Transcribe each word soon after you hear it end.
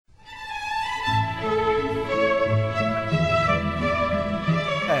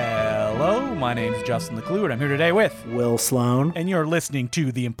My name's Justin Leclue, and I'm here today with Will Sloan. And you're listening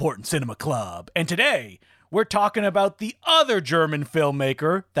to The Important Cinema Club. And today, we're talking about the other German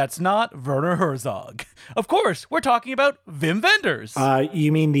filmmaker that's not Werner Herzog. Of course, we're talking about Wim Wenders.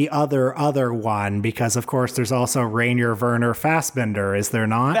 You mean the other one, because of course there's also Rainer Werner Fassbinder, is there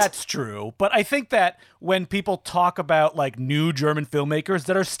not? That's true. But I think that when people talk about like new German filmmakers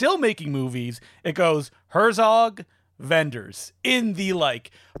that are still making movies, it goes Herzog, Wenders in the like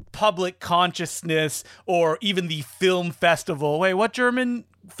public consciousness or even the film festival. Wait, what German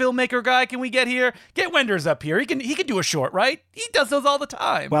filmmaker guy can we get here? Get Wenders up here. He can do a short, right? He does those all the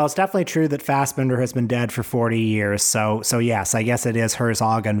time. Well, it's definitely true that Fassbinder has been dead for 40 years. So yes, I guess it is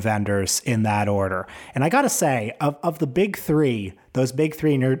Herzog and Wenders in that order. And I got to say, of the big three, those big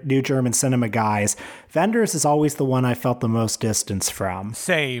three new German cinema guys, Wenders is always the one I felt the most distance from.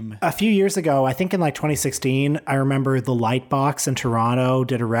 Same. A few years ago, I think in like 2016, I remember the Lightbox in Toronto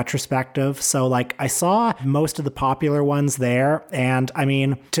did a retrospective. So like I saw most of the popular ones there. And I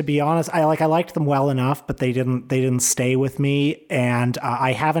mean, to be honest, I liked them well enough, but they didn't stay with me. And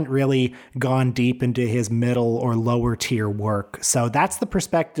I haven't really gone deep into his middle or lower tier work. So that's the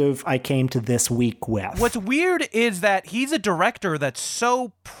perspective I came to this week with. What's weird is that he's a director that's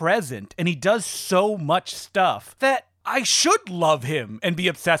so present and he does so much stuff that I should love him and be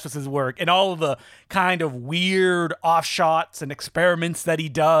obsessed with his work and all of the kind of weird offshots and experiments that he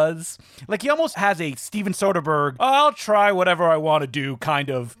does. Like he almost has a Steven Soderbergh, I'll try whatever I want to do kind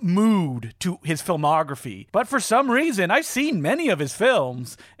of mood to his filmography. But for some reason, I've seen many of his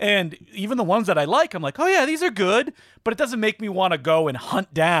films, and even the ones that I like, I'm like, oh yeah, these are good, but it doesn't make me want to go and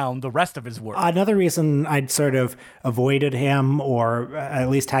hunt down the rest of his work. Another reason I'd sort of avoided him, or at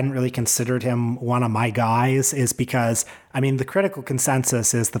least hadn't really considered him one of my guys, is because, I mean, the critical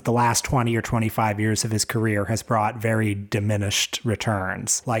consensus is that the last 20 or 25 years of his career has brought very diminished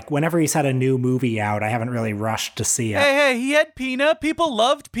returns. Like, whenever he's had a new movie out, I haven't really rushed to see it. Hey, he had Pina. People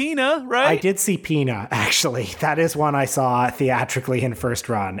loved Pina, right? I did see Pina, actually. That is one I saw theatrically in first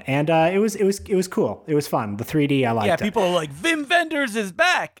run. And it was cool. It was fun. The 3D, I liked it. Yeah, people were like, Wim Wenders is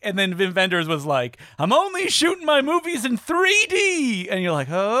back. And then Wim Wenders was like, I'm only shooting my movies in 3D. And you're like,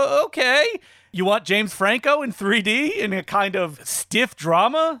 oh, okay. You want James Franco in 3D in a kind of stiff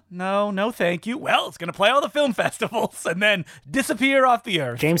drama? No, thank you. Well, it's going to play all the film festivals and then disappear off the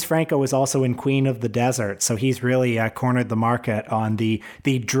earth. James Franco was also in Queen of the Desert, so he's really cornered the market on the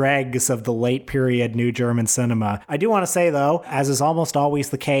dregs of the late period new German cinema. I do want to say, though, as is almost always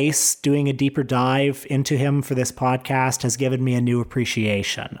the case, doing a deeper dive into him for this podcast has given me a new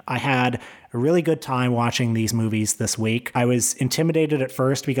appreciation. I had a really good time watching these movies this week. I was intimidated at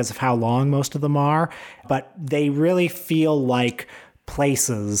first because of how long most of them are, but they really feel like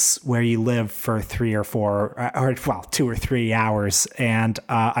places where you live for 2 or 3 hours. And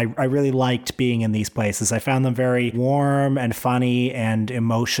I really liked being in these places. I found them very warm and funny and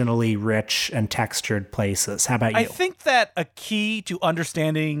emotionally rich and textured places. How about you? I think that a key to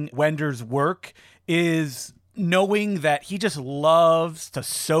understanding Wenders' work is knowing that he just loves to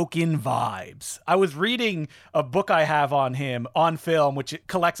soak in vibes. I was reading a book I have on him on film, which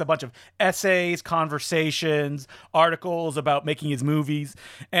collects a bunch of essays, conversations, articles about making his movies.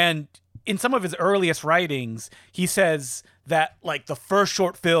 And in some of his earliest writings, he says that like the first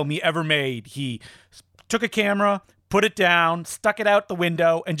short film he ever made, he took a camera, put it down, stuck it out the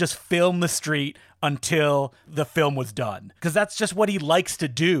window, and just filmed the street until the film was done. Because that's just what he likes to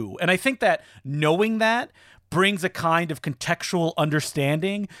do. And I think that knowing that brings a kind of contextual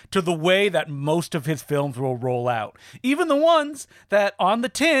understanding to the way that most of his films will roll out. Even the ones that on the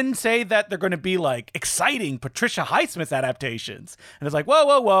tin say that they're going to be like exciting Patricia Highsmith adaptations. And it's like,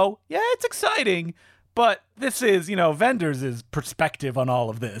 whoa. Yeah, it's exciting. But this is, Wenders' perspective on all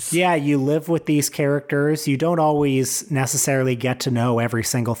of this. Yeah, you live with these characters. You don't always necessarily get to know every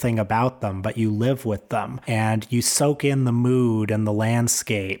single thing about them, but you live with them. And you soak in the mood and the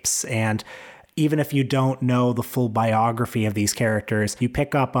landscapes. And even if you don't know the full biography of these characters, you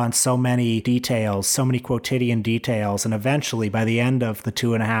pick up on so many details, so many quotidian details, and eventually, by the end of the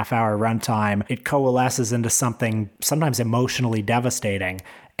 2.5-hour runtime, it coalesces into something sometimes emotionally devastating.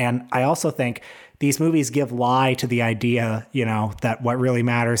 And I also think these movies give lie to the idea, that what really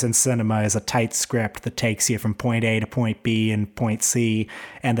matters in cinema is a tight script that takes you from point A to point B and point C,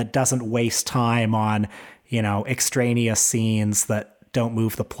 and that doesn't waste time on, extraneous scenes that don't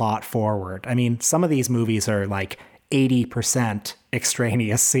move the plot forward. I mean, some of these movies are like 80%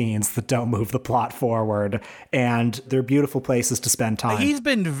 extraneous scenes that don't move the plot forward, and they're beautiful places to spend time. He's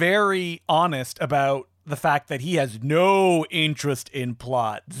been very honest about the fact that he has no interest in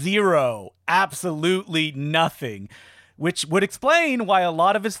plot. Zero. Absolutely nothing. Which would explain why a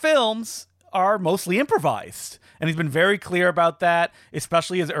lot of his films are mostly improvised. And he's been very clear about that,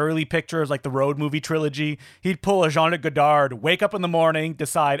 especially his early pictures like the road movie trilogy. He'd pull a Jean-Luc Godard, wake up in the morning,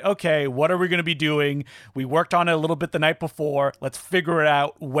 decide, okay, what are we going to be doing? We worked on it a little bit the night before. Let's figure it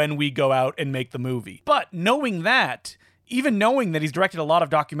out when we go out and make the movie. But knowing that, even knowing that he's directed a lot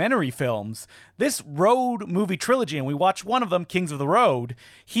of documentary films, this road movie trilogy, and we watched one of them, Kings of the Road,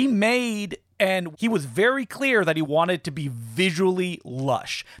 he made, and he was very clear that he wanted it to be visually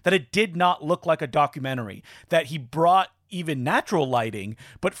lush, that it did not look like a documentary, that he brought even natural lighting,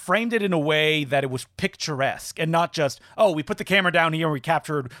 but framed it in a way that it was picturesque and not just, oh, we put the camera down here and we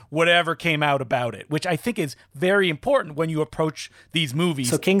captured whatever came out about it, which I think is very important when you approach these movies.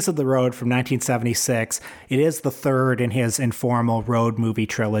 So Kings of the Road from 1976, it is the third in his informal road movie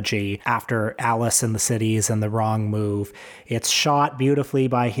trilogy after Alice in the Cities and The Wrong Move. It's shot beautifully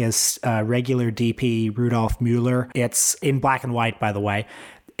by his regular DP, Rudolf Mueller. It's in black and white, by the way.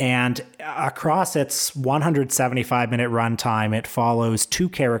 And across its 175-minute runtime, it follows two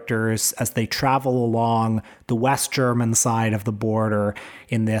characters as they travel along the West German side of the border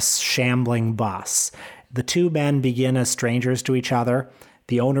in this shambling bus. The two men begin as strangers to each other.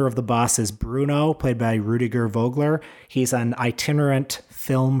 The owner of the bus is Bruno, played by Rüdiger Vogler. He's an itinerant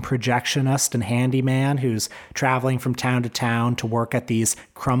film projectionist and handyman who's traveling from town to town to work at these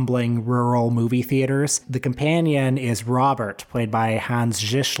crumbling rural movie theaters. The companion is Robert, played by Hans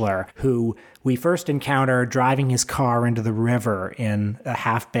Zischler, who we first encounter driving his car into the river in a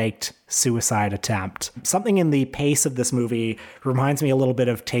half-baked suicide attempt. Something in the pace of this movie reminds me a little bit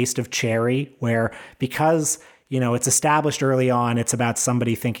of Taste of Cherry, where because it's established early on, it's about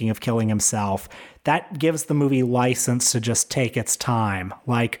somebody thinking of killing himself. That gives the movie license to just take its time.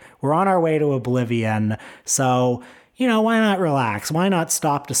 Like, we're on our way to oblivion, so, why not relax? Why not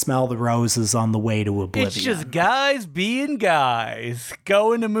stop to smell the roses on the way to oblivion? It's just guys being guys,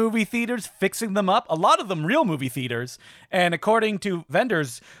 going to movie theaters, fixing them up. A lot of them real movie theaters. And according to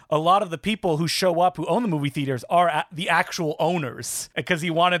Wenders, a lot of the people who show up who own the movie theaters are the actual owners because he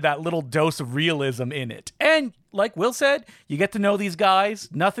wanted that little dose of realism in it. And like Will said, you get to know these guys.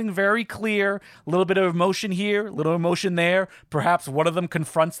 Nothing very clear. A little bit of emotion here, a little emotion there. Perhaps one of them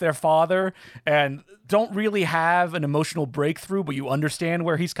confronts their father and don't really have an emotional breakthrough, but you understand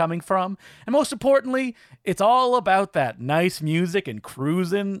where he's coming from. And most importantly, it's all about that nice music and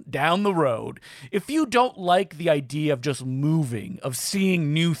cruising down the road. If you don't like the idea of just moving, of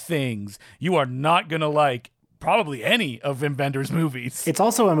seeing new things, you are not going to like probably any of Wim Wenders' movies. It's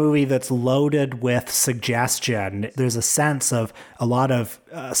also a movie that's loaded with suggestion. There's a sense of a lot of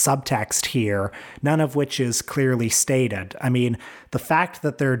subtext here, none of which is clearly stated. I mean, the fact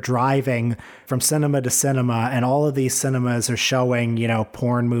that they're driving from cinema to cinema and all of these cinemas are showing,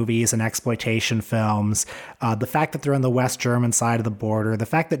 porn movies and exploitation films, the fact that they're on the West German side of the border, the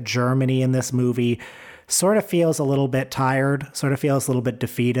fact that Germany in this movie sort of feels a little bit tired, sort of feels a little bit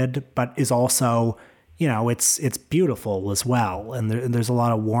defeated, but is also it's beautiful as well, and there's a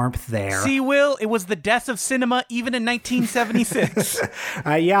lot of warmth there. See, Will, it was the death of cinema even in 1976.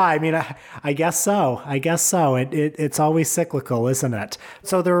 Yeah, I mean, I guess so. It's always cyclical, isn't it?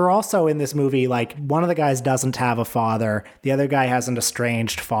 So there are also in this movie, like, one of the guys doesn't have a father, the other guy has an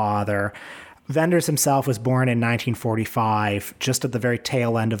estranged father. Wenders himself was born in 1945, just at the very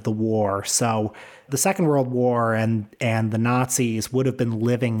tail end of the war. So the Second World War and the Nazis would have been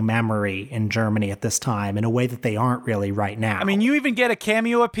living memory in Germany at this time in a way that they aren't really right now. I mean, you even get a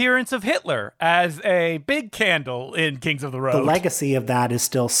cameo appearance of Hitler as a big candle in Kings of the Road. The legacy of that is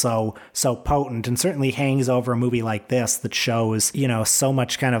still so potent and certainly hangs over a movie like this that shows, so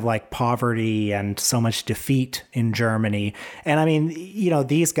much kind of like poverty and so much defeat in Germany. And I mean,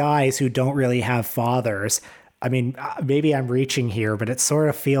 these guys who don't really have fathers, I mean, maybe I'm reaching here, but it sort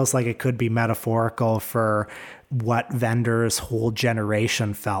of feels like it could be metaphorical for what Wenders' whole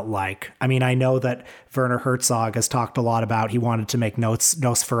generation felt like. I mean, I know that Werner Herzog has talked a lot about he wanted to make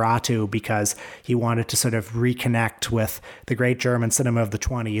Nosferatu because he wanted to sort of reconnect with the great German cinema of the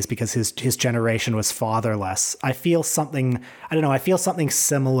 20s because his generation was fatherless. I feel something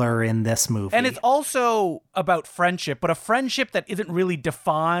similar in this movie. And it's also about friendship, but a friendship that isn't really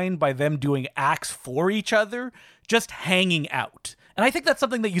defined by them doing acts for each other, just hanging out. And I think that's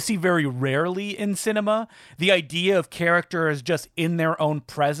something that you see very rarely in cinema. The idea of characters just in their own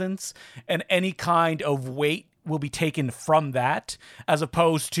presence and any kind of weight will be taken from that, as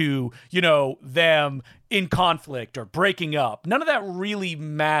opposed to, them in conflict or breaking up. None of that really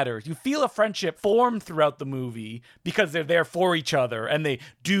matters. You feel a friendship form throughout the movie because they're there for each other and they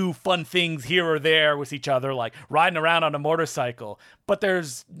do fun things here or there with each other, like riding around on a motorcycle. But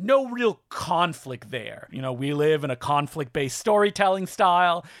there's no real conflict there. We live in a conflict-based storytelling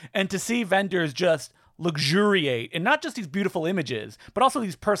style, and to see Wenders just luxuriate in not just these beautiful images, but also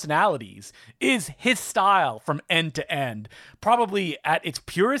these personalities is his style from end to end. Probably at its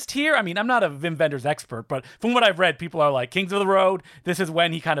purest here. I mean, I'm not a Wim Wenders expert, but from what I've read, people are like, Kings of the Road, this is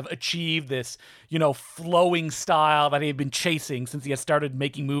when he kind of achieved this, flowing style that he had been chasing since he had started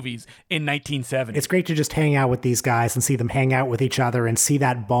making movies in 1970. It's great to just hang out with these guys and see them hang out with each other and see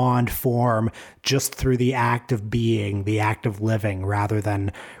that bond form just through the act of being, the act of living, rather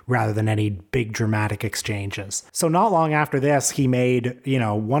than any big dramatic exchanges. So not long after this, he made,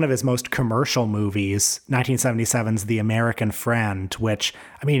 one of his most commercial movies, 1977's The American Friend, which,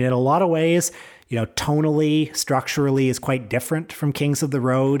 I mean, in a lot of ways, tonally, structurally is quite different from Kings of the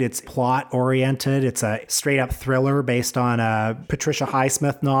Road. It's plot-oriented. It's a straight-up thriller based on a Patricia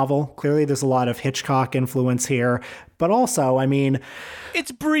Highsmith novel. Clearly, there's a lot of Hitchcock influence here. But also, I mean...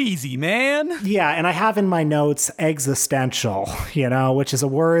 It's breezy, man. Yeah, and I have in my notes existential, which is a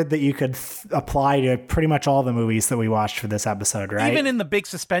word that you could apply to pretty much all the movies that we watched for this episode, right? Even in the big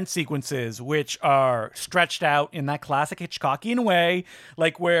suspense sequences, which are stretched out in that classic Hitchcockian way,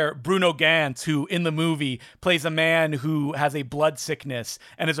 like where Bruno Ganz, who in the movie plays a man who has a blood sickness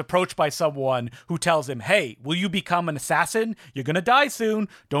and is approached by someone who tells him, hey, will you become an assassin? You're going to die soon.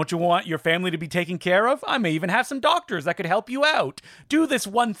 Don't you want your family to be taken care of? I may even have some doctors that could help you out. Do this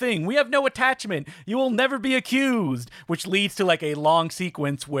one thing. We have no attachment. You will never be accused, which leads to like a long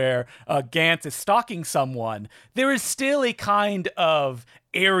sequence where Gantz is stalking someone. There is still a kind of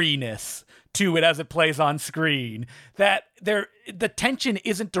airiness to it as it plays on screen, that the tension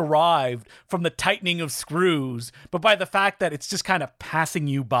isn't derived from the tightening of screws, but by the fact that it's just kind of passing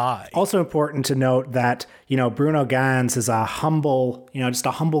you by. Also important to note that, Bruno Ganz is a humble, just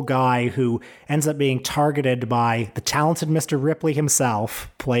a humble guy who ends up being targeted by the talented Mr. Ripley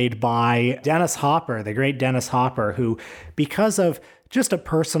himself, played by Dennis Hopper, the great Dennis Hopper, who, because of just a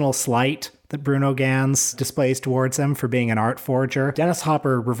personal slight that Bruno Ganz displays towards him for being an art forger, Dennis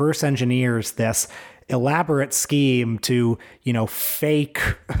Hopper reverse engineers this elaborate scheme to, fake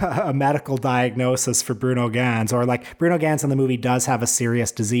a medical diagnosis for Bruno Ganz. Or like Bruno Ganz in the movie does have a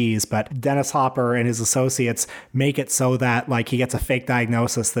serious disease, but Dennis Hopper and his associates make it so that like he gets a fake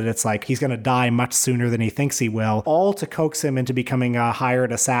diagnosis that it's like he's going to die much sooner than he thinks he will, all to coax him into becoming a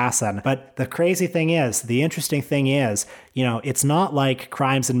hired assassin. But the crazy thing is, the interesting thing is, it's not like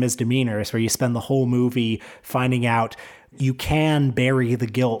Crimes and Misdemeanors where you spend the whole movie finding out you can bury the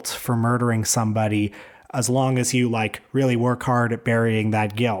guilt for murdering somebody as long as you like really work hard at burying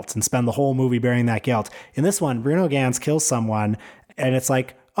that guilt and spend the whole movie burying that guilt. In this one, Bruno Ganz kills someone and it's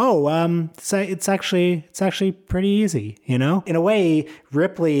like, so it's actually pretty easy, In a way,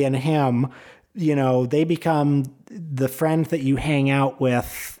 Ripley and him, they become the friend that you hang out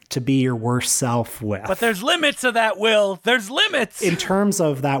with to be your worst self with. But there's limits to that, Will. There's limits. In terms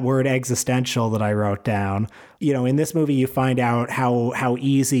of that word existential that I wrote down, in this movie you find out how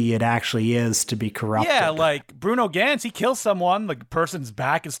easy it actually is to be corrupted. Yeah, like Bruno Ganz, he kills someone, the person's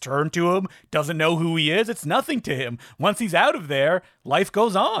back is turned to him, doesn't know who he is, it's nothing to him. Once he's out of there, life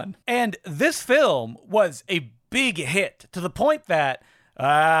goes on. And this film was a big hit to the point that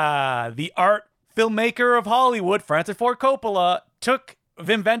the art filmmaker of Hollywood, Francis Ford Coppola, took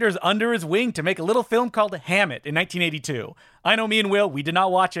Wim Wenders under his wing to make a little film called Hammett in 1982. I know me and Will, we did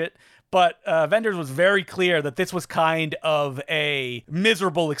not watch it, but Wenders was very clear that this was kind of a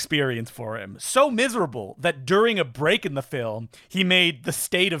miserable experience for him. So miserable that during a break in the film, he made The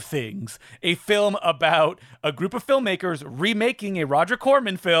State of Things, a film about a group of filmmakers remaking a Roger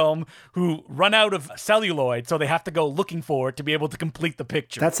Corman film who run out of celluloid, so they have to go looking for it to be able to complete the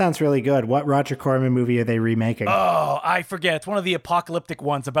picture. That sounds really good. What Roger Corman movie are they remaking? Oh, I forget. It's one of the apocalyptic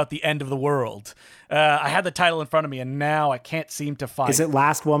ones about the end of the world. I had the title in front of me, and now I can't seem to find it. Is it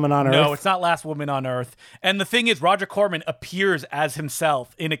Last Woman on Earth? No, it's not Last Woman on Earth. And the thing is, Roger Corman appears as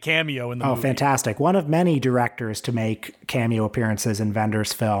himself in a cameo in the movie. Oh, fantastic. One of many directors to make cameo appearances in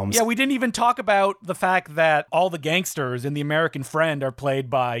Wenders' films. Yeah, we didn't even talk about the fact that all the gangsters in The American Friend are played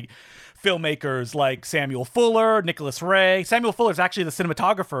by filmmakers like Samuel Fuller, Nicholas Ray. Samuel Fuller is actually the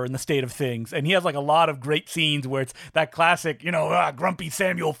cinematographer in The State of Things, and he has like a lot of great scenes where it's that classic, grumpy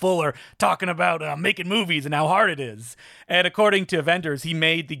Samuel Fuller talking about making movies and how hard it is. And according to Wenders, he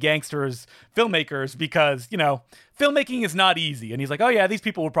made the gangsters filmmakers because, filmmaking is not easy. And he's like, oh yeah, these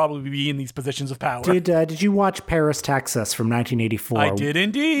people would probably be in these positions of power. Did you watch Paris, Texas from 1984? I did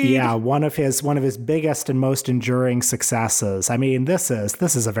indeed. Yeah, one of his biggest and most enduring successes. I mean, this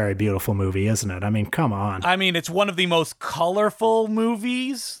is a very beautiful movie, isn't it? I mean, come on. I mean, it's one of the most colorful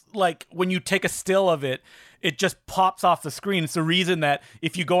movies. Like, when you take a still of it, it just pops off the screen. It's the reason that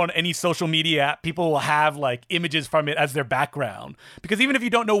if you go on any social media app, people will have like images from it as their background. Because even if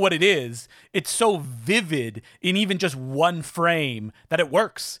you don't know what it is, it's so vivid in even just one frame that it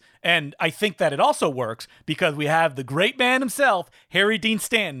works. And I think that it also works because we have the great man himself, Harry Dean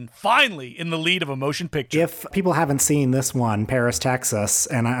Stanton, finally in the lead of a motion picture. If people haven't seen this one, Paris, Texas,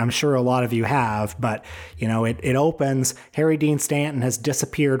 and I'm sure a lot of you have, but, you know, it opens, Harry Dean Stanton has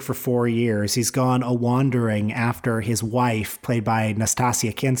disappeared for 4 years. He's gone a-wandering after his wife, played by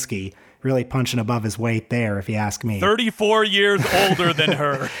Nastasia Kinski, really punching above his weight there, if you ask me. 34 years older than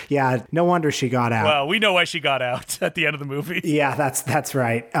her. Yeah, no wonder she got out. Well, we know why she got out at the end of the movie. Yeah, that's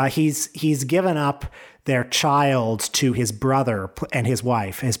right. He's given up their child to his brother and his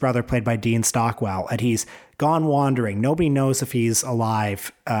wife. His brother, played by Dean Stockwell, and he's gone wandering. Nobody knows if he's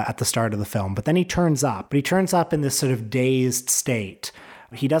alive at the start of the film, but then he turns up. But he turns up in this sort of dazed state.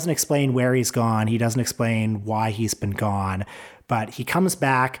 He doesn't explain where he's gone. He doesn't explain why he's been gone. But he comes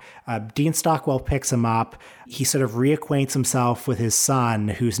back, Dean Stockwell picks him up. He sort of reacquaints himself with his son,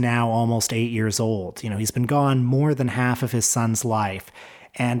 who's now almost 8 years old. You know, he's been gone more than half of his son's life.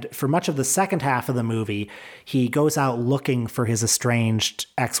 And for much of the second half of the movie, he goes out looking for his estranged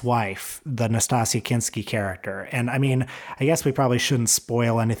ex-wife, the Nastasia Kinski character. And I mean, I guess we probably shouldn't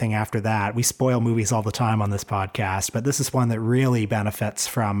spoil anything after that. We spoil movies all the time on this podcast, but this is one that really benefits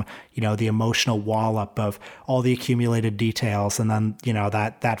from, you know, the emotional wallop of all the accumulated details. And then, you know,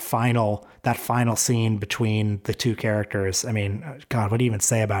 that final scene between the two characters. I mean, God, what do you even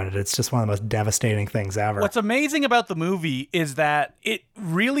say about it? It's just one of the most devastating things ever. What's amazing about the movie is that it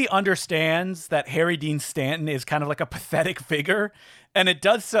really understands that Harry Dean Stanton is kind of like a pathetic figure. And it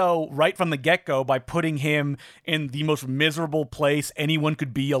does so right from the get-go by putting him in the most miserable place anyone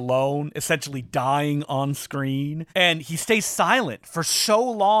could be alone, essentially dying on screen. And he stays silent for so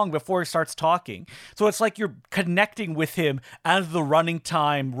long before he starts talking. So it's like you're connecting with him as the running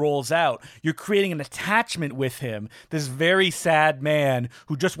time rolls out. You're creating an attachment with him, this very sad man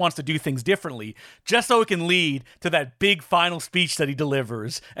who just wants to do things differently, just so it can lead to that big final speech that he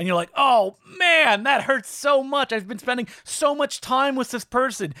delivers. And you're like, oh man, that hurts so much. I've been spending so much time with this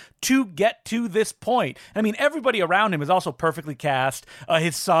person to get to this point. I mean, everybody around him is also perfectly cast.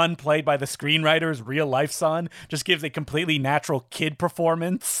 His son, played by the screenwriter's real life son, just gives a completely natural kid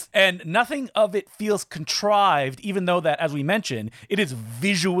performance. And nothing of it feels contrived, even though that, as we mentioned, it is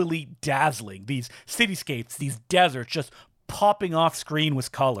visually dazzling. These cityscapes, these deserts, just popping off screen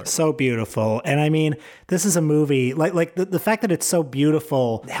with color. So beautiful. And I mean, this is a movie, like the fact that it's so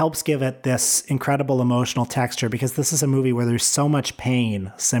beautiful helps give it this incredible emotional texture, because this is a movie where there's so much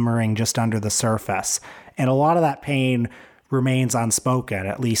pain simmering just under the surface. And a lot of that pain remains unspoken,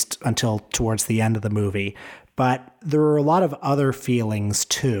 at least until towards the end of the movie. But there are a lot of other feelings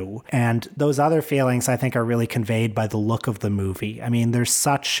too. And those other feelings, I think, are really conveyed by the look of the movie. I mean, there's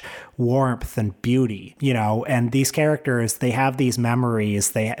such warmth and beauty, you know, and these characters, they have these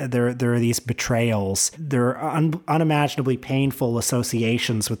memories. There are these betrayals. There are unimaginably painful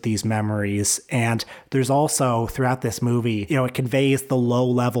associations with these memories. And there's also, throughout this movie, you know, it conveys the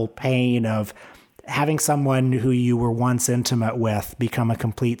low-level pain of having someone who you were once intimate with become a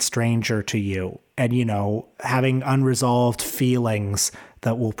complete stranger to you. And, you know, having unresolved feelings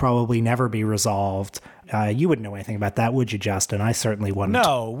that will probably never be resolved. You wouldn't know anything about that, would you, Justin? I certainly wouldn't.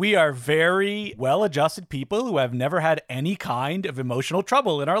 No, we are very well-adjusted people who have never had any kind of emotional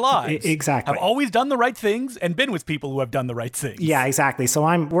trouble in our lives. Exactly. Have always done the right things and been with people who have done the right things. Yeah, exactly. So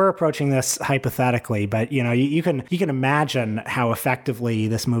we're approaching this hypothetically, but you know, you can imagine how effectively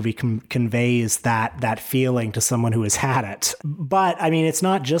this movie conveys that feeling to someone who has had it. But I mean, it's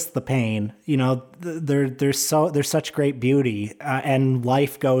not just the pain. You know, there's such great beauty, and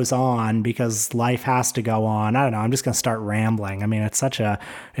life goes on because life has to go on. I don't know. I'm just going to start rambling. I mean, it's such a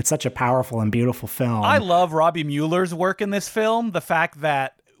powerful and beautiful film. I love Robbie Mueller's work in this film. The fact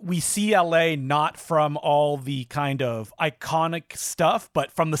that we see LA not from all the kind of iconic stuff,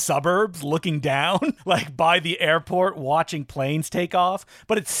 but from the suburbs looking down, like by the airport watching planes take off.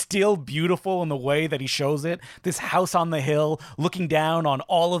 But it's still beautiful in the way that he shows it. This house on the hill looking down on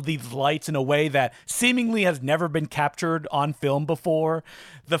all of these lights in a way that seemingly has never been captured on film before.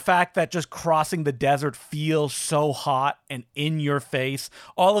 The fact that just crossing the desert feels so hot and in your face.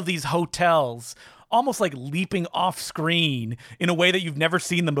 All of these hotels almost like leaping off screen in a way that you've never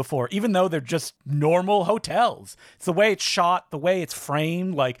seen them before, even though they're just normal hotels. It's the way it's shot, the way it's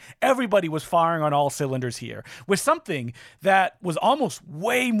framed. Like, everybody was firing on all cylinders here with something that was almost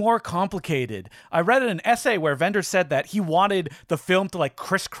way more complicated. I read in an essay where Wenders said that he wanted the film to like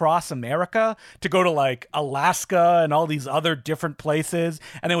crisscross America, to go to like Alaska and all these other different places.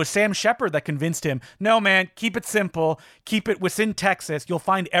 And it was Sam Shepard that convinced him, no, man, keep it simple, keep it within Texas. You'll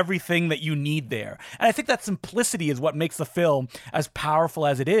find everything that you need there. And I think that simplicity is what makes the film as powerful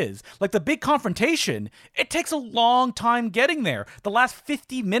as it is. Like the big confrontation, it takes a long time getting there. The last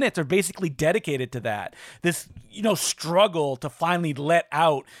 50 minutes are basically dedicated to that. This, struggle to finally let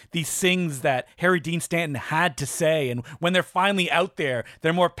out these things that Harry Dean Stanton had to say. And when they're finally out there,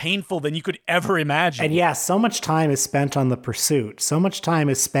 they're more painful than you could ever imagine. And yeah, so much time is spent on the pursuit. So much time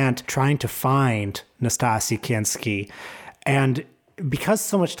is spent trying to find Nastassya Kinski. And because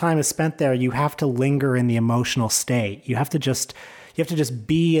so much time is spent there, you have to linger in the emotional state. You have to just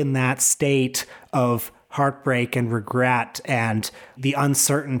be in that state of heartbreak and regret and the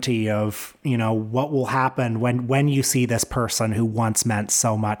uncertainty of, what will happen when you see this person who once meant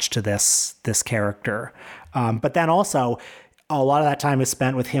so much to this character. But then also, a lot of that time is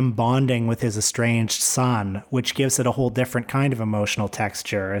spent with him bonding with his estranged son, which gives it a whole different kind of emotional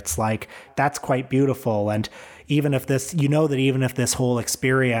texture. It's like, that's quite beautiful. And even if this whole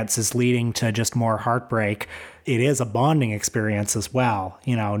experience is leading to just more heartbreak, it is a bonding experience as well.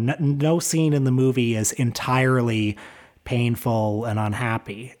 No scene in the movie is entirely painful and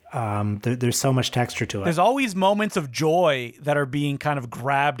unhappy. There's so much texture to it. There's always moments of joy that are being kind of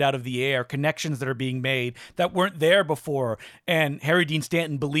grabbed out of the air, connections that are being made that weren't there before. And Harry Dean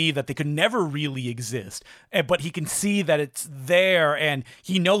Stanton believed that they could never really exist. But he can see that it's there, and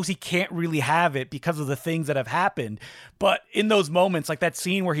he knows he can't really have it because of the things that have happened. But in those moments, like that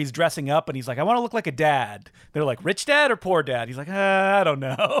scene where he's dressing up and he's like, I want to look like a dad. They're like, rich dad or poor dad? He's like, I don't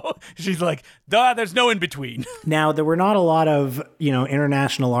know. She's like, duh, there's no in between. Now, there were not a lot of,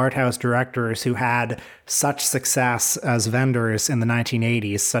 international art house directors who had such success as Wenders in the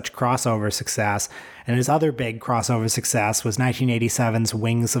 1980s, such crossover success. And his other big crossover success was 1987's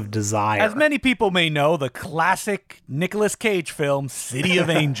Wings of Desire. As many people may know, the classic Nicolas Cage film, City of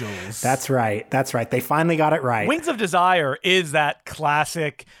Angels. That's right. They finally got it right. Wings of Desire is that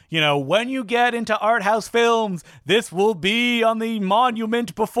classic, when you get into art house films, this will be on the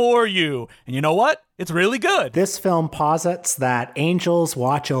monument before you. And you know what? It's really good. This film posits that angels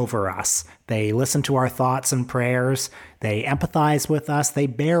watch over us. They listen to our thoughts and prayers. They empathize with us. They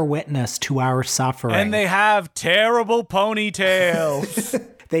bear witness to our suffering. And they have terrible ponytails.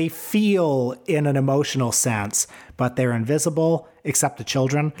 They feel in an emotional sense, but they're invisible, except to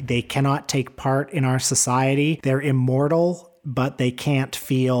children. They cannot take part in our society. They're immortal, but they can't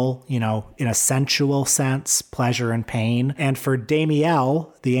feel, in a sensual sense, pleasure and pain. And for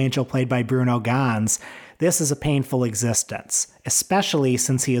Damiel, the angel played by Bruno Ganz, this is a painful existence, especially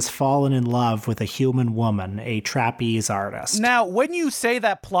since he has fallen in love with a human woman, a trapeze artist. Now, when you say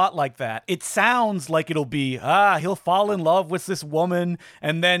that plot like that, it sounds like it'll be, he'll fall in love with this woman,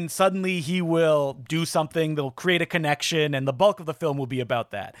 and then suddenly he will do something that'll create a connection, and the bulk of the film will be about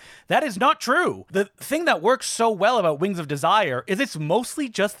that. That is not true. The thing that works so well about Wings of Desire is it's mostly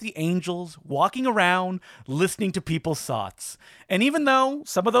just the angels walking around, listening to people's thoughts. And even though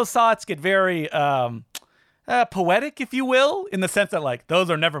some of those thoughts get very, poetic, if you will, in the sense that, like, those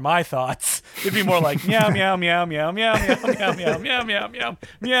are never my thoughts. It'd be more like meow, meow, meow, meow, meow, meow, meow, meow, meow, meow, meow,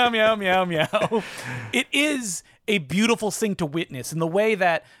 meow, meow, meow, meow. It is a beautiful thing to witness in the way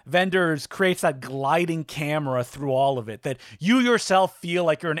that Wenders creates that gliding camera through all of it, that you yourself feel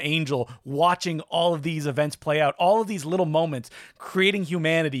like you're an angel watching all of these events play out, all of these little moments, creating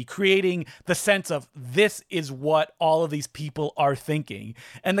humanity, creating the sense of this is what all of these people are thinking.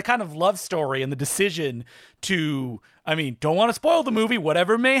 And the kind of love story and the decision to, don't want to spoil the movie,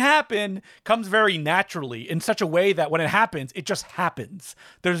 whatever may happen, comes very naturally in such a way that when it happens, it just happens.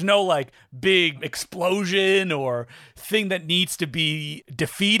 There's no like big explosion or thing that needs to be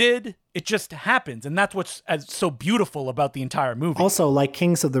defeated. It just happens. And that's what's so beautiful about the entire movie. Also, like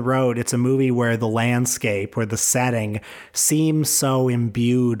Kings of the Road, it's a movie where the landscape, where the setting seems so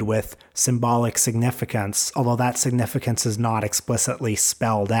imbued with symbolic significance, although that significance is not explicitly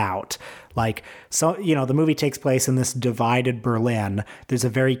spelled out. Like, so, the movie takes place in this divided Berlin. There's a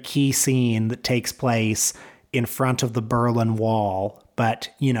very key scene that takes place in front of the Berlin Wall, but,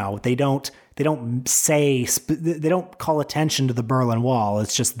 they don't they don't call attention to the Berlin Wall.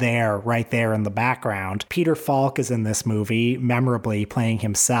 It's just there, right there in the background. Peter Falk is in this movie, memorably playing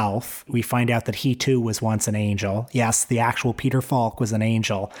himself. We find out that he too was once an angel. Yes, the actual Peter Falk was an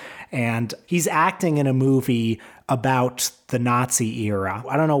angel. And he's acting in a movie about the Nazi era.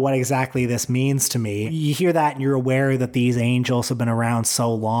 I don't know what exactly this means to me. You hear that and you're aware that these angels have been around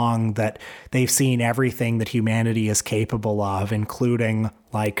so long that they've seen everything that humanity is capable of, including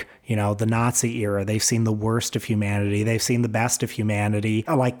the Nazi era. They've seen the worst of humanity. They've seen the best of humanity.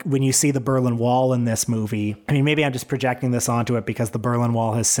 Like when you see the Berlin Wall in this movie, I mean, maybe I'm just projecting this onto it because the Berlin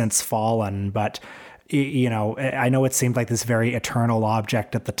Wall has since fallen, but I know it seemed like this very eternal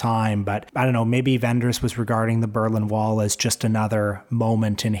object at the time, but I don't know, maybe Wenders was regarding the Berlin Wall as just another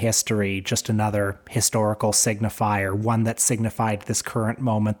moment in history, just another historical signifier, one that signified this current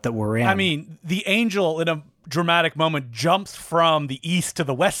moment that we're in. I mean, the angel in a dramatic moment jumps from the east to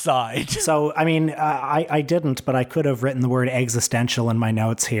the west side. So, I mean, I didn't, but I could have written the word existential in my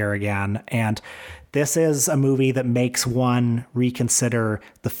notes here again. And this is a movie that makes one reconsider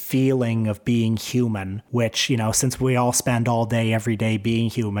the feeling of being human, which, since we all spend all day, every day being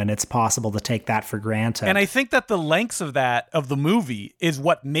human, it's possible to take that for granted. And I think that the lengths of the movie, is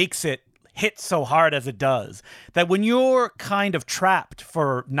what makes it hit so hard as it does. That when you're kind of trapped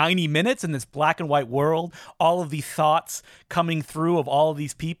for 90 minutes in this black and white world, all of these thoughts coming through of all of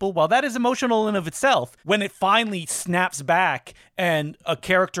these people, while that is emotional in of itself, when it finally snaps back and a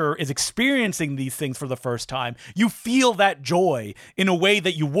character is experiencing these things for the first time, you feel that joy in a way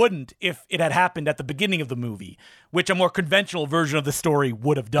that you wouldn't if it had happened at the beginning of the movie, which a more conventional version of the story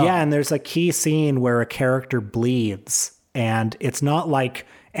would have done. Yeah, and there's a key scene where a character bleeds, and it's not like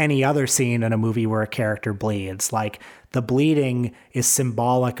any other scene in a movie where a character bleeds. Like, the bleeding is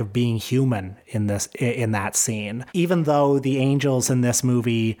symbolic of being human in that scene. Even though the angels in this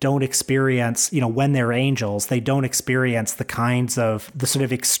movie don't experience, when they're angels, they don't experience the sort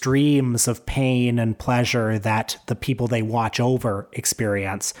of extremes of pain and pleasure that the people they watch over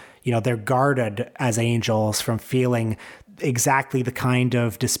experience. They're guarded as angels from feeling exactly the kind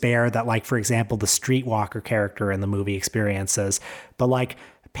of despair that, like, for example, the streetwalker character in the movie experiences. But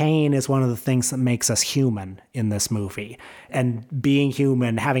pain is one of the things that makes us human in this movie. And being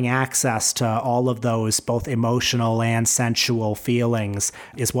human, having access to all of those both emotional and sensual feelings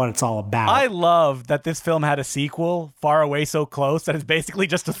is what it's all about. I love that this film had a sequel, Far Away So Close, that is basically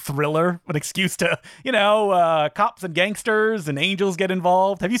just a thriller, an excuse to, cops and gangsters and angels get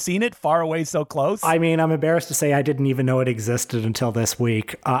involved. Have you seen it, Far Away So Close? I mean, I'm embarrassed to say I didn't even know it existed until this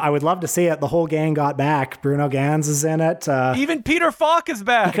week. I would love to see it. The whole gang got back. Bruno Ganz is in it. Even Peter Falk is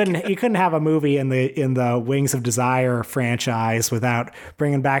back. You couldn't have a movie in the Wings of Desire franchise without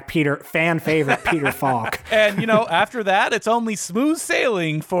bringing back fan favorite Peter Falk. And after that, it's only smooth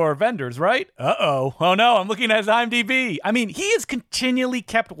sailing for Wenders, right? Oh no, I'm looking at his IMDb. I mean, he has continually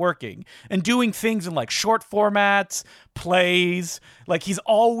kept working and doing things in short formats, plays. He's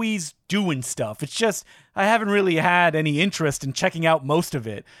always doing stuff. It's just I haven't really had any interest in checking out most of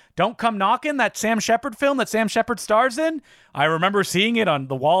it. Don't Come Knockin', that Sam Shepard film that Sam Shepard stars in. I remember seeing it on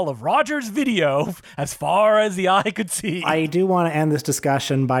the wall of Roger's video as far as the eye could see. I do want to end this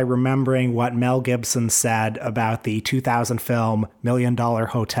discussion by remembering what Mel Gibson said about the 2000 film $1 Million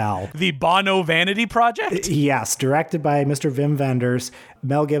Hotel. The Bono Vanity Project? Yes, directed by Mr. Wim Wenders.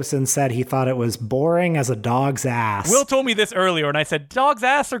 Mel Gibson said he thought it was boring as a dog's ass. Will told me this earlier, and I said, dogs'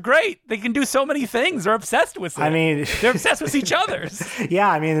 ass are great. They can do so many things. They're obsessed with it. I mean... They're obsessed with each other's. Yeah,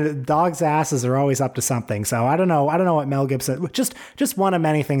 I mean, dogs' asses are always up to something. So I don't know what Mel Gibson... Just one of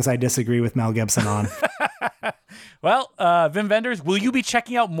many things I disagree with Mel Gibson on. Well, Wim Wenders, will you be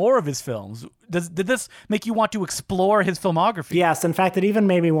checking out more of his films? Did this make you want to explore his filmography? Yes, in fact, it even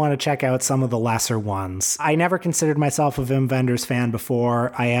made me want to check out some of the lesser ones. I never considered myself a Wim Wenders fan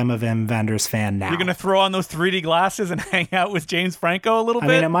before. I am a Wim Wenders fan now. You're going to throw on those 3D glasses and hang out with James Franco a little bit?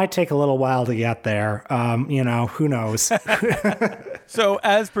 I mean, it might take a little while to get there. Who knows? So,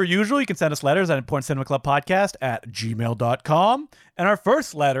 as per usual, you can send us letters at importantcinemaclubpodcast@gmail.com. And our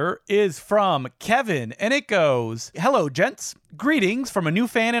first letter is from Kevin, and it goes, "Hello, gents. Greetings from a new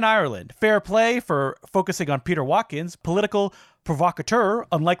fan in Ireland. Fair play for focusing on Peter Watkins, political provocateur,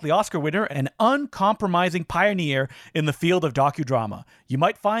 unlikely Oscar winner, and uncompromising pioneer in the field of docudrama. You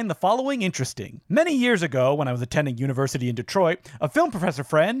might find the following interesting. Many years ago, when I was attending university in Detroit, a film professor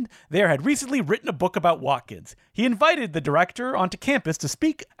friend there had recently written a book about Watkins. He invited the director onto campus to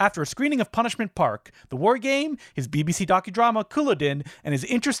speak after a screening of Punishment Park, The War Game, his BBC docudrama Culloden, and his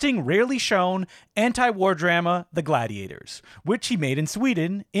interesting, rarely shown anti-war drama The Gladiators, which he made in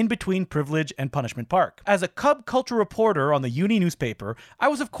Sweden in between Privilege and Punishment Park. As a cub culture reporter on the CUNY newspaper, I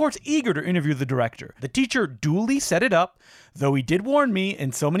was of course eager to interview the director. The teacher duly set it up, though he did warn me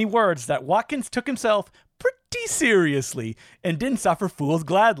in so many words that Watkins took himself pretty seriously and didn't suffer fools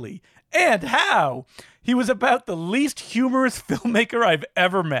gladly. And how? He was about the least humorous filmmaker I've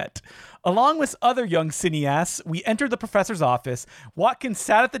ever met. Along with other young cineasts, we entered the professor's office. Watkins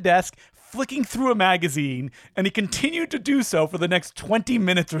sat at the desk, flicking through a magazine, and he continued to do so for the next 20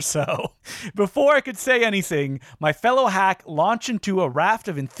 minutes or so. Before I could say anything, my fellow hack launched into a raft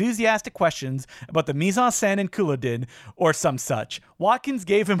of enthusiastic questions about the mise-en-scène in Culloden, or some such. Watkins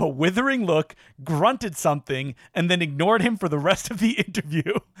gave him a withering look, grunted something, and then ignored him for the rest of the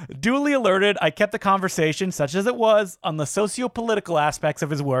interview. Duly alerted, I kept the conversation, such as it was, on the socio-political aspects of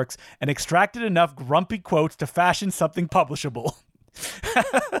his works, and extracted enough grumpy quotes to fashion something publishable.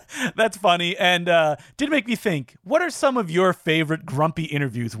 That's funny, and did make me think, what are some of your favorite grumpy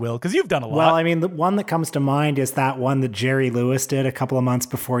interviews, Will? Because you've done a lot. Well, I mean, the one that comes to mind is that one that Jerry Lewis did a couple of months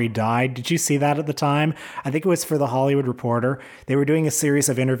before he died. Did you see that at the time? I think it was for The Hollywood Reporter. They were doing a series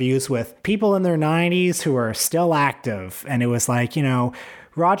of interviews with people in their 90s who are still active, and it was like, you know,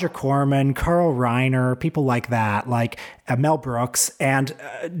 Roger Corman, Carl Reiner, people like that, like Mel Brooks, and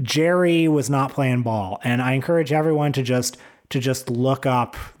Jerry was not playing ball. And I encourage everyone to just look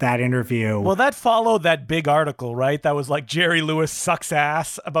up that interview. Well, that followed that big article, right? That was like Jerry Lewis sucks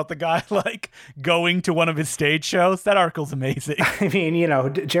ass about the guy like going to one of his stage shows. That article's amazing. I mean, you know,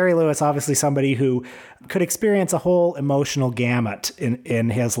 Jerry Lewis, obviously somebody who could experience a whole emotional gamut in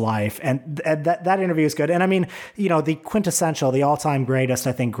his life. And that interview is good. And I mean, you know, the quintessential, the all-time greatest,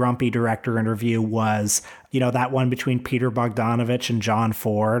 I think, grumpy director interview was, you know, that one between Peter Bogdanovich and John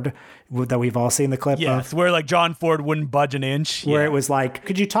Ford that we've all seen the clip of. Yes, where like John Ford wouldn't budge an inch. Where it was like,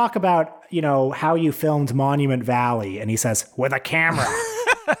 could you talk about, you know, how you filmed Monument Valley? And he says, with a camera.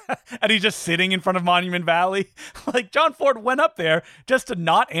 And he's just sitting in front of Monument Valley. Like, John Ford went up there just to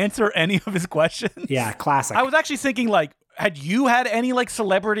not answer any of his questions. Yeah, classic. I was actually thinking, like, had you had any like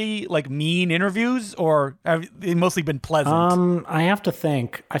celebrity like mean interviews, or have they mostly been pleasant? I have to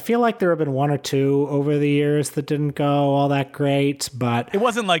think. I feel like there have been one or two over the years that didn't go all that great, but it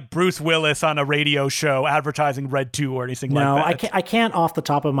wasn't like Bruce Willis on a radio show advertising Red 2 or anything like that. No, I can't off the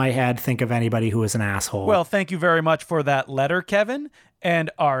top of my head think of anybody who was an asshole. Well, thank you very much for that letter, Kevin.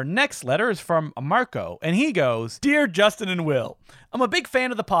 And our next letter is from Marco, and he goes, Dear Justin and Will, I'm a big fan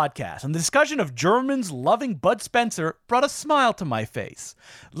of the podcast, and the discussion of Germans loving Bud Spencer brought a smile to my face.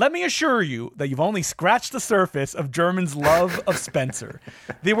 Let me assure you that you've only scratched the surface of Germans' love of Spencer.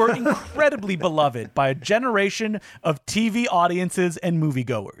 They were incredibly beloved by a generation of TV audiences and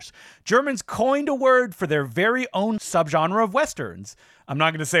moviegoers. Germans coined a word for their very own subgenre of Westerns. I'm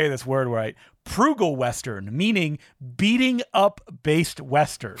not going to say this word right. Prügel Western, meaning beating up based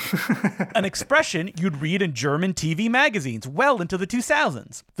Western. An expression you'd read in German TV magazines well into the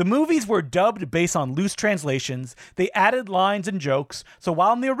 2000s. The movies were dubbed based on loose translations. They added lines and jokes, so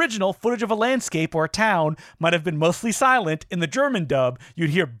while in the original, footage of a landscape or a town might have been mostly silent, in the German dub,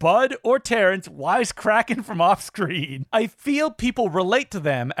 you'd hear Bud or Terrence wisecracking from off screen. I feel people relate to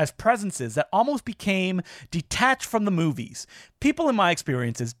them as presences that almost became detached from the movies. People in my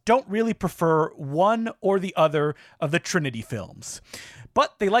experiences don't really prefer one or the other of the Trinity films,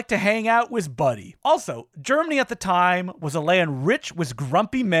 but they like to hang out with Buddy. Also, Germany at the time was a land rich with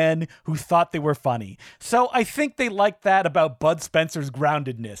grumpy men who thought they were funny. So I think they liked that about Bud Spencer's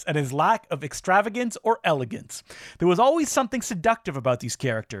groundedness and his lack of extravagance or elegance. There was always something seductive about these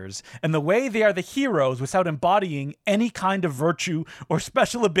characters and the way they are the heroes without embodying any kind of virtue or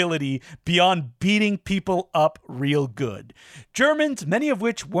special ability beyond beating people up real good. Germans, many of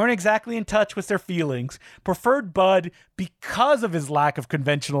which weren't exactly in touch with their feelings, preferred Bud because of his lack of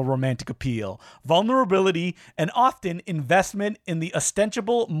conventional romantic appeal, vulnerability, and often investment in the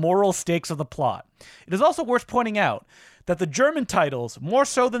ostensible moral stakes of the plot. It is also worth pointing out that the German titles, more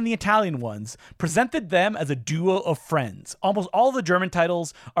so than the Italian ones, presented them as a duo of friends. Almost all the German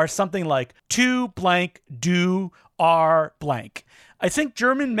titles are something like to blank, do, are blank. I think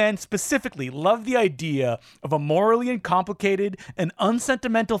German men specifically love the idea of a morally uncomplicated and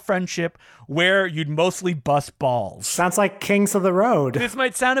unsentimental friendship where you'd mostly bust balls. Sounds like Kings of the Road. This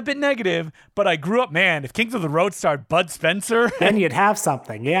might sound a bit negative, but I grew up, man, if Kings of the Road starred Bud Spencer... Then you'd have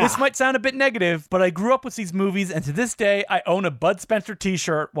something, yeah. This might sound a bit negative, but I grew up with these movies, and to this day, I own a Bud Spencer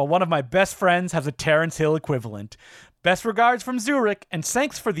t-shirt while one of my best friends has a Terrence Hill equivalent. Best regards from Zurich, and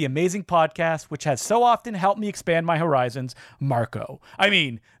thanks for the amazing podcast, which has so often helped me expand my horizons, Marco. I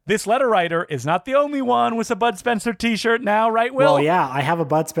mean, this letter writer is not the only one with a Bud Spencer t-shirt now, right, Will? Well, yeah, I have a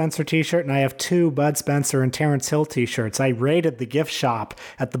Bud Spencer t-shirt and I have 2 Bud Spencer and Terrence Hill t-shirts. I raided the gift shop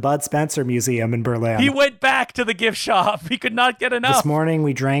at the Bud Spencer Museum in Berlin. He went back to the gift shop. He could not get enough. This morning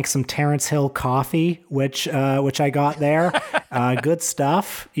we drank some Terrence Hill coffee, which I got there. Good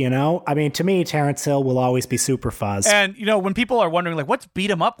stuff, you know. I mean, to me, Terrence Hill will always be super fuzz. And, you know, when people are wondering, like, what's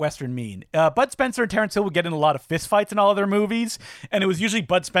beat 'em up Western mean? Bud Spencer and Terrence Hill would get in a lot of fistfights in all of their movies, and it was usually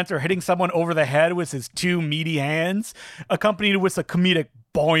Bud Spencer hitting someone over the head with his 2 meaty hands, accompanied with a comedic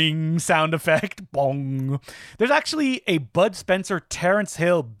boing sound effect. Bong. There's actually a Bud Spencer Terrence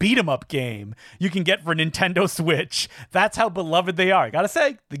Hill beat 'em up game you can get for Nintendo Switch. That's how beloved they are. I gotta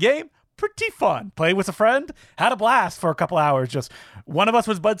say, the game, pretty fun. Played with a friend, had a blast for a couple hours. Just one of us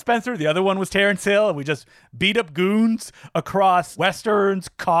was Bud Spencer, the other one was Terrence Hill, and we just beat up goons across westerns,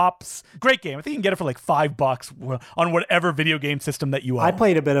 cops. Great game. I think you can get it for like $5 on whatever video game system that you own. I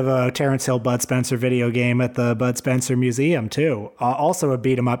played a bit of a Terrence Hill Bud Spencer video game at the Bud Spencer Museum too. Also a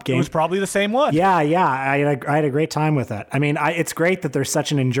beat 'em up game. It was probably the same one. Yeah. I had a great time with it. I mean, it's great that there's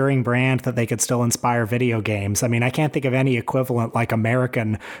such an enduring brand that they could still inspire video games. I mean, I can't think of any equivalent like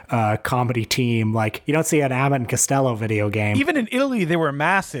American comedy team. Like, you don't see an Abbott and Costello video game. Even in Italy, they were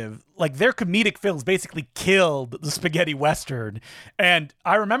massive. Like, their comedic films basically killed the spaghetti western. And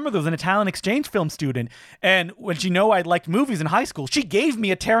I remember there was an Italian exchange film student, and when she knew I liked movies in high school, she gave me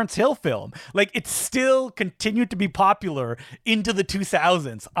a Terrence Hill film. Like, it still continued to be popular into the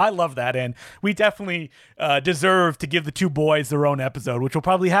 2000s. I love that, and we definitely deserve to give the 2 boys their own episode, which will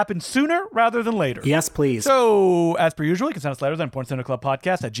probably happen sooner rather than later. Yes, please. So, as per usual, you can send us letters on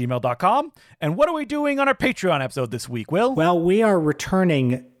importantcinemaclubpodcast@gmail.com. And what are we doing on our Patreon episode this week, Will? Well, we are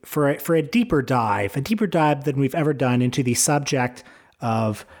returning for a deeper dive than we've ever done into the subject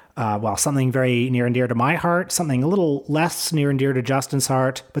of, something very near and dear to my heart, something a little less near and dear to Justin's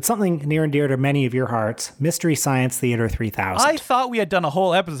heart, but something near and dear to many of your hearts, Mystery Science Theater 3000. I thought we had done a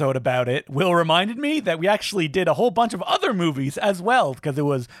whole episode about it. Will reminded me that we actually did a whole bunch of other movies as well, because it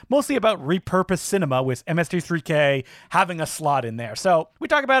was mostly about repurposed cinema with MST3K having a slot in there. So we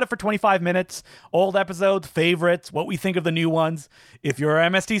talk about it for 25 minutes, old episodes, favorites, what we think of the new ones. If you're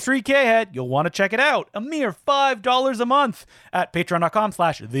an MST3K head, you'll want to check it out. A mere $5 a month at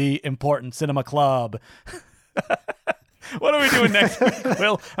patreon.com/The Important Cinema Club. What are we doing next week,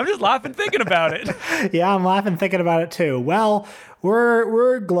 Will? I'm just laughing thinking about it. Yeah, I'm laughing thinking about it too. Well,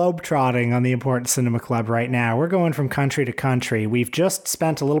 we're globetrotting on the Important Cinema Club right now. We're going from country to country. We've just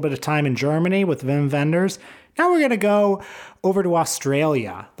spent a little bit of time in Germany with Wim Wenders. Now we're going to go over to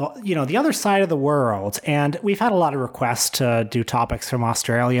Australia, the other side of the world. And we've had a lot of requests to do topics from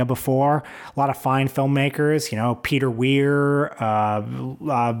Australia before. A lot of fine filmmakers, Peter Weir,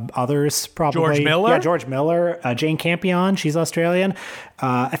 others probably. George Miller? Yeah, George Miller. Jane Campion, she's Australian.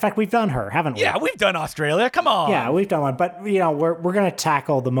 In fact, we've done her, haven't we? Yeah, we've done Australia. Come on. Yeah, we've done one. But, we're going to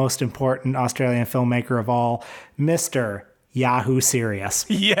tackle the most important Australian filmmaker of all, Mr. Yahoo Serious.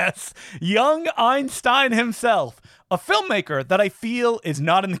 Yes, young Einstein himself, a filmmaker that I feel is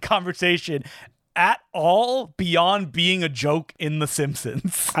not in the conversation at all beyond being a joke in The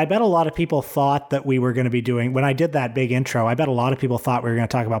Simpsons. I bet a lot of people thought that we were going to be doing, when I did that big intro, I bet a lot of people thought we were going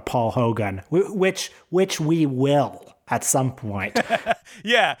to talk about Paul Hogan, which we will at some point.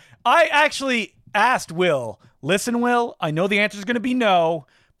 Yeah, I actually asked Will, listen, Will, I know the answer is going to be no,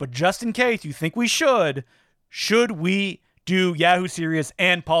 but just in case you think we should we do Yahoo Serious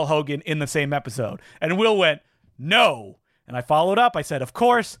and Paul Hogan in the same episode? And Will went, no. And I followed up. I said, of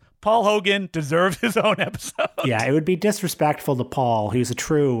course, Paul Hogan deserves his own episode. Yeah, it would be disrespectful to Paul, who's a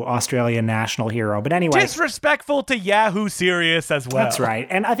true Australian national hero. But anyway. Disrespectful to Yahoo Serious as well. That's right.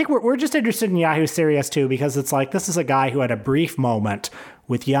 And I think we're just interested in Yahoo Serious, too, because it's like, this is a guy who had a brief moment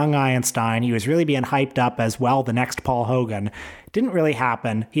with young Einstein. He was really being hyped up as, well, the next Paul Hogan. Didn't really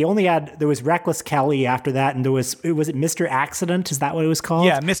happen. There was Reckless Kelly after that, and was it Mr. Accident? Is that what it was called?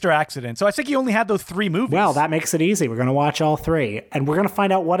 Yeah, Mr. Accident. So I think he only had those 3 movies. Well, that makes it easy. We're going to watch all 3, and we're going to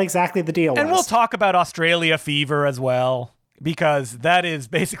find out what exactly the deal was. And we'll talk about Australia Fever as well, because that is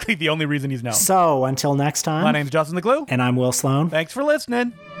basically the only reason he's known. So, until next time. My name's Justin the Glue. And I'm Will Sloan. Thanks for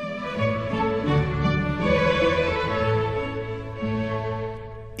listening.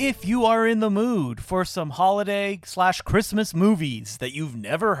 If you are in the mood for some holiday/Christmas movies that you've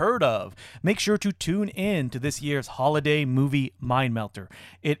never heard of, make sure to tune in to this year's holiday movie Mind Melter.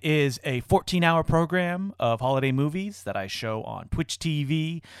 It is a 14-hour program of holiday movies that I show on Twitch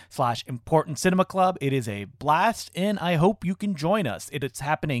TV/Important Cinema Club. It is a blast, and I hope you can join us. It is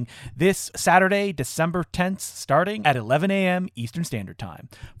happening this Saturday, December 10th, starting at 11 a.m. Eastern Standard Time.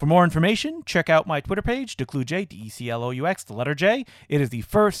 For more information, check out my Twitter page, DeCluJ, DECLOUX, the letter J. It is the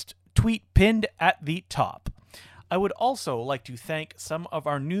first first tweet pinned at the top. I would also like to thank some of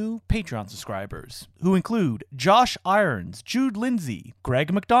our new Patreon subscribers, who include Josh Irons, Jude Lindsay,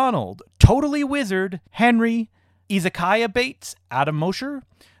 Greg McDonald, Totally Wizard, Henry, Izakaya Bates, Adam Mosher,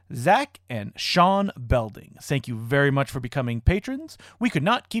 Zach, and Sean Belding. Thank you very much for becoming patrons. We could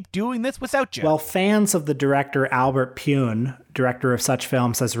not keep doing this without you. Well, fans of the director Albert Pune, director of such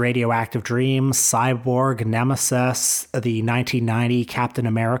films as Radioactive Dreams, Cyborg, Nemesis, the 1990 Captain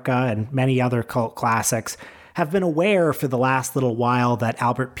America, and many other cult classics, have been aware for the last little while that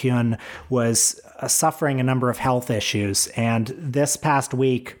Albert Pune was suffering a number of health issues, and this past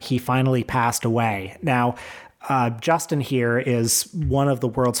week he finally passed away. Now, Justin here is one of the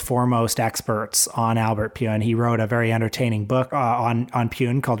world's foremost experts on Albert Pune. He wrote a very entertaining book on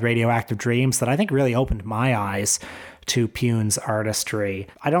Pune called Radioactive Dreams that I think really opened my eyes to Pune's artistry.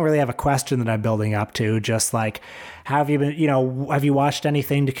 I don't really have a question that I'm building up to, just like, have you watched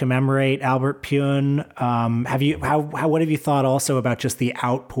anything to commemorate Albert Pune? What have you thought also about just the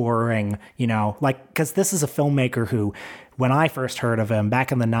outpouring, because this is a filmmaker who, when I first heard of him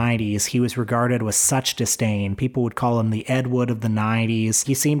back in the 90s, he was regarded with such disdain. People would call him the Ed Wood of the 90s.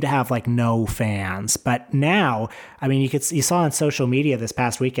 He seemed to have no fans. But now, you saw on social media this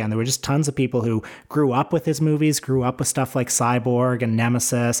past weekend, there were just tons of people who grew up with his movies, grew up with stuff like Cyborg and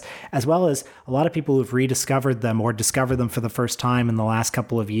Nemesis, as well as a lot of people who've rediscovered them or discovered them for the first time in the last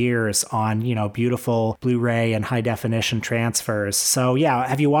couple of years on, beautiful Blu-ray and high definition transfers. So yeah,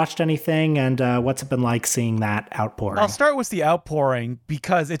 have you watched anything, and what's it been like seeing that outpouring? I'll start with the outpouring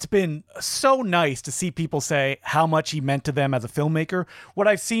because it's been so nice to see people say how much he meant to them as a filmmaker. What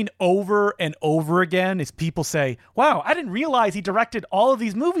I've seen over and over again is people say, wow, I didn't realize he directed all of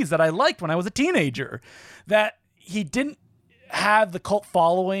these movies that I liked when I was a teenager. That he didn't have the cult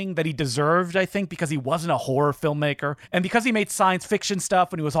following that he deserved, I think, because he wasn't a horror filmmaker. And because he made science fiction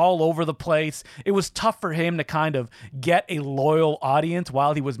stuff and he was all over the place, it was tough for him to kind of get a loyal audience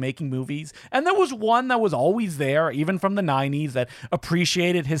while he was making movies. And there was one that was always there, even from the 90s, that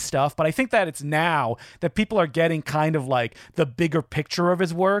appreciated his stuff. But I think that it's now that people are getting kind of the bigger picture of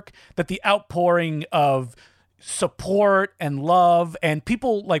his work, that the outpouring of support and love and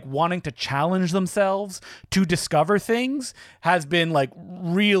people wanting to challenge themselves to discover things has been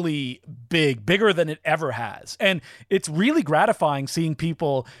really bigger than it ever has. And it's really gratifying seeing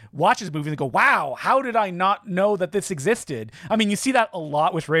people watch his movie and go, wow, how did I not know that this existed? You see that a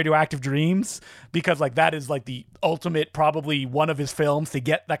lot with Radioactive Dreams because that is the ultimate, probably one of his films to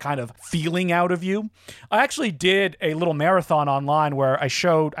get that kind of feeling out of you. I actually did a little marathon online where I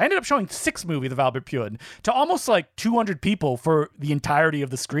ended up showing 6 movies of Albert Pune to almost 200 people for the entirety of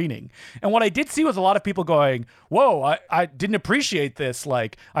the screening. And what I did see was a lot of people going, whoa, I didn't appreciate this.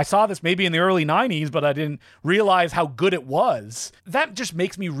 I saw this maybe in the early 90s, but I didn't realize how good it was. That just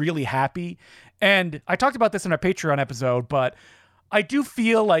makes me really happy. And I talked about this in our Patreon episode, but I do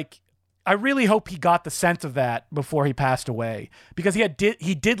feel I really hope he got the sense of that before he passed away, because he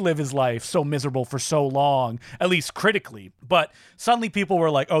did live his life so miserable for so long, at least critically. But suddenly people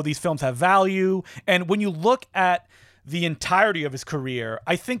were like, oh, these films have value. And when you look at the entirety of his career,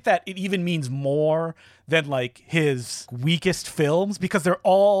 I think that it even means more than his weakest films, because they're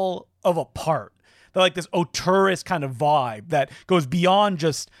all of a part. They're this auteurist kind of vibe that goes beyond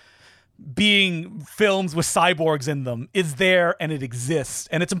just being films with cyborgs in them. Is there, and it exists,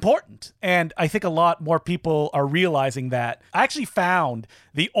 and it's important. And I think a lot more people are realizing that. I actually found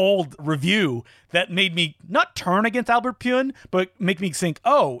the old review that made me not turn against Albert Pune, but make me think,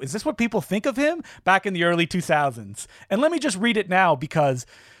 oh, is this what people think of him back in the early 2000s? And let me just read it now, because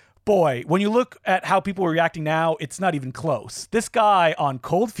boy, when you look at how people are reacting now, it's not even close. This guy on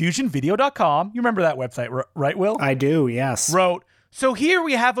coldfusionvideo.com, you remember that website, right, Will? I do, yes. Wrote, so here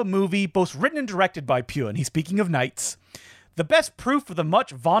we have a movie both written and directed by Pune. He's speaking of Nights. The best proof of the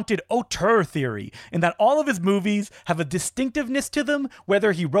much vaunted auteur theory, in that all of his movies have a distinctiveness to them,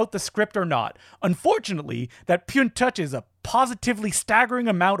 whether he wrote the script or not. Unfortunately, that Pune touches a positively staggering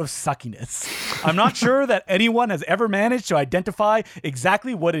amount of suckiness. I'm not sure that anyone has ever managed to identify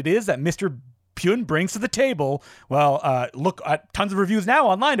exactly what it is that Mr. Pune brings to the table. Well, look at tons of reviews now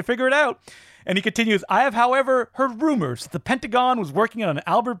online to figure it out. And he continues, I have, however, heard rumors that the Pentagon was working on an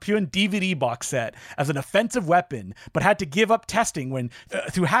Albert Pune DVD box set as an offensive weapon, but had to give up testing when,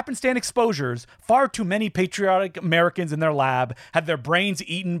 through happenstance exposures, far too many patriotic Americans in their lab had their brains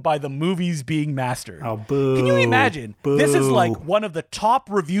eaten by the movies being mastered. Oh, boo. Can you imagine? Boo. This is one of the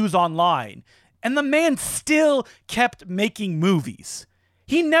top reviews online, and the man still kept making movies.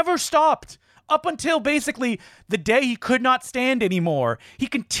 He never stopped. Up until basically the day he could not stand anymore, he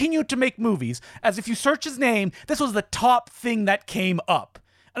continued to make movies. As if you search his name, this was the top thing that came up.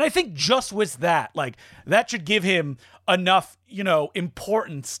 And I think just with that, like, that should give him enough,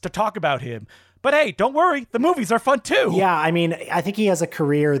 importance to talk about him. But hey, don't worry, the movies are fun too. Yeah, I mean, I think he has a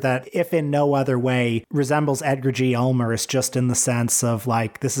career that, if in no other way, resembles Edgar G. Ulmer's, just in the sense of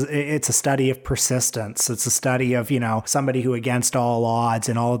like, it's a study of persistence. It's a study of, somebody who, against all odds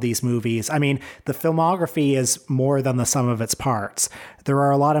in all of these movies. I mean, the filmography is more than the sum of its parts. There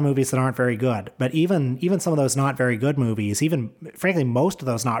are a lot of movies that aren't very good, but even some of those not very good movies, even frankly, most of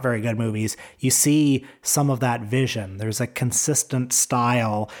those not very good movies, you see some of that vision. There's a consistent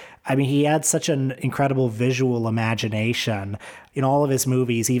style. I mean, he had such an incredible visual imagination in all of his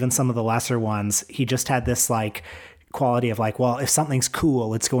movies, even some of the lesser ones. He just had this like quality of like, well, if something's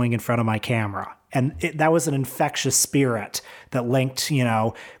cool, it's going in front of my camera. And that was an infectious spirit that linked,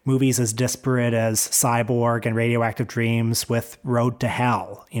 movies as disparate as Cyborg and Radioactive Dreams with Road to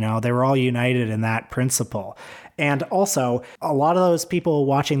Hell. They were all united in that principle. And also, a lot of those people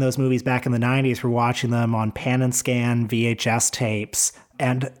watching those movies back in the 90s were watching them on pan and scan VHS tapes.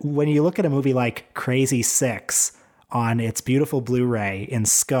 And when you look at a movie like Crazy Six on its beautiful Blu-ray in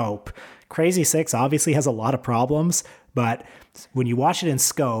scope, Crazy Six obviously has a lot of problems, but when you watch it in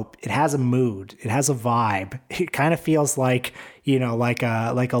scope, it has a mood, it has a vibe. It kind of feels like, like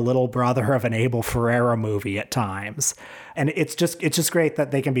a little brother of an Abel Ferrara movie at times. And it's just great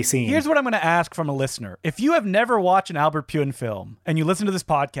that they can be seen. Here's what I'm going to ask from a listener. If you have never watched an Albert Puin film and you listen to this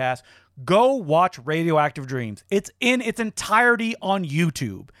podcast, go watch Radioactive Dreams. It's in its entirety on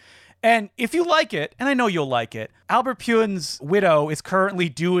YouTube. And if you like it, and I know you'll like it, Albert Puin's widow is currently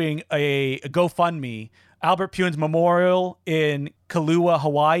doing a GoFundMe, Albert Puin's memorial in Kailua,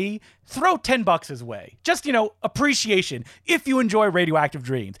 Hawaii. Throw $10 his way. Just, appreciation if you enjoy Radioactive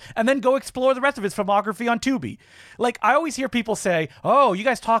Dreams. And then go explore the rest of his filmography on Tubi. Like, I always hear people say, oh, you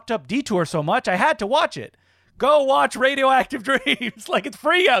guys talked up Detour so much, I had to watch it. Go watch Radioactive Dreams. Like, it's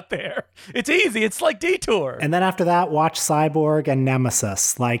free out there. It's easy. It's like Detour. And then after that, watch Cyborg and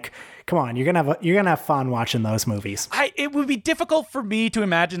Nemesis. Like, come on, you're gonna have fun watching those movies. It would be difficult for me to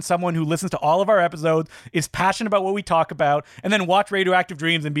imagine someone who listens to all of our episodes, is passionate about what we talk about, and then watch Radioactive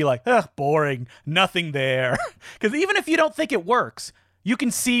Dreams and be like, boring, nothing there. Because even if you don't think it works, you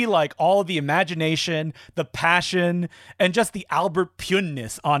can see like all of the imagination, the passion, and just the Albert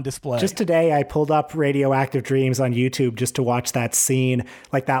Puinness on display. Just today, I pulled up Radioactive Dreams on YouTube just to watch that scene,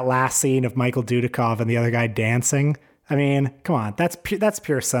 like that last scene of Michael Dudikoff and the other guy dancing. I mean, come on, that's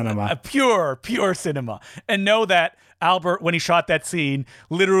pure cinema. Pure cinema. And know that Albert, when he shot that scene,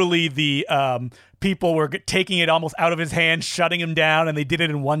 literally the people were taking it almost out of his hand, shutting him down, and they did it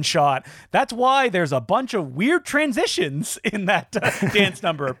in one shot. That's why there's a bunch of weird transitions in that dance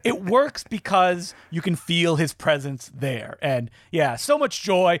number. It works because you can feel his presence there. And yeah, so much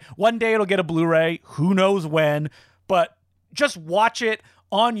joy. One day it'll get a Blu-ray. Who knows when? But just watch it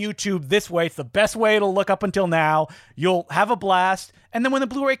on YouTube this way. It's the best way it'll look up until now. You'll have a blast. And then when the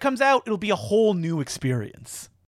Blu-ray comes out, it'll be a whole new experience.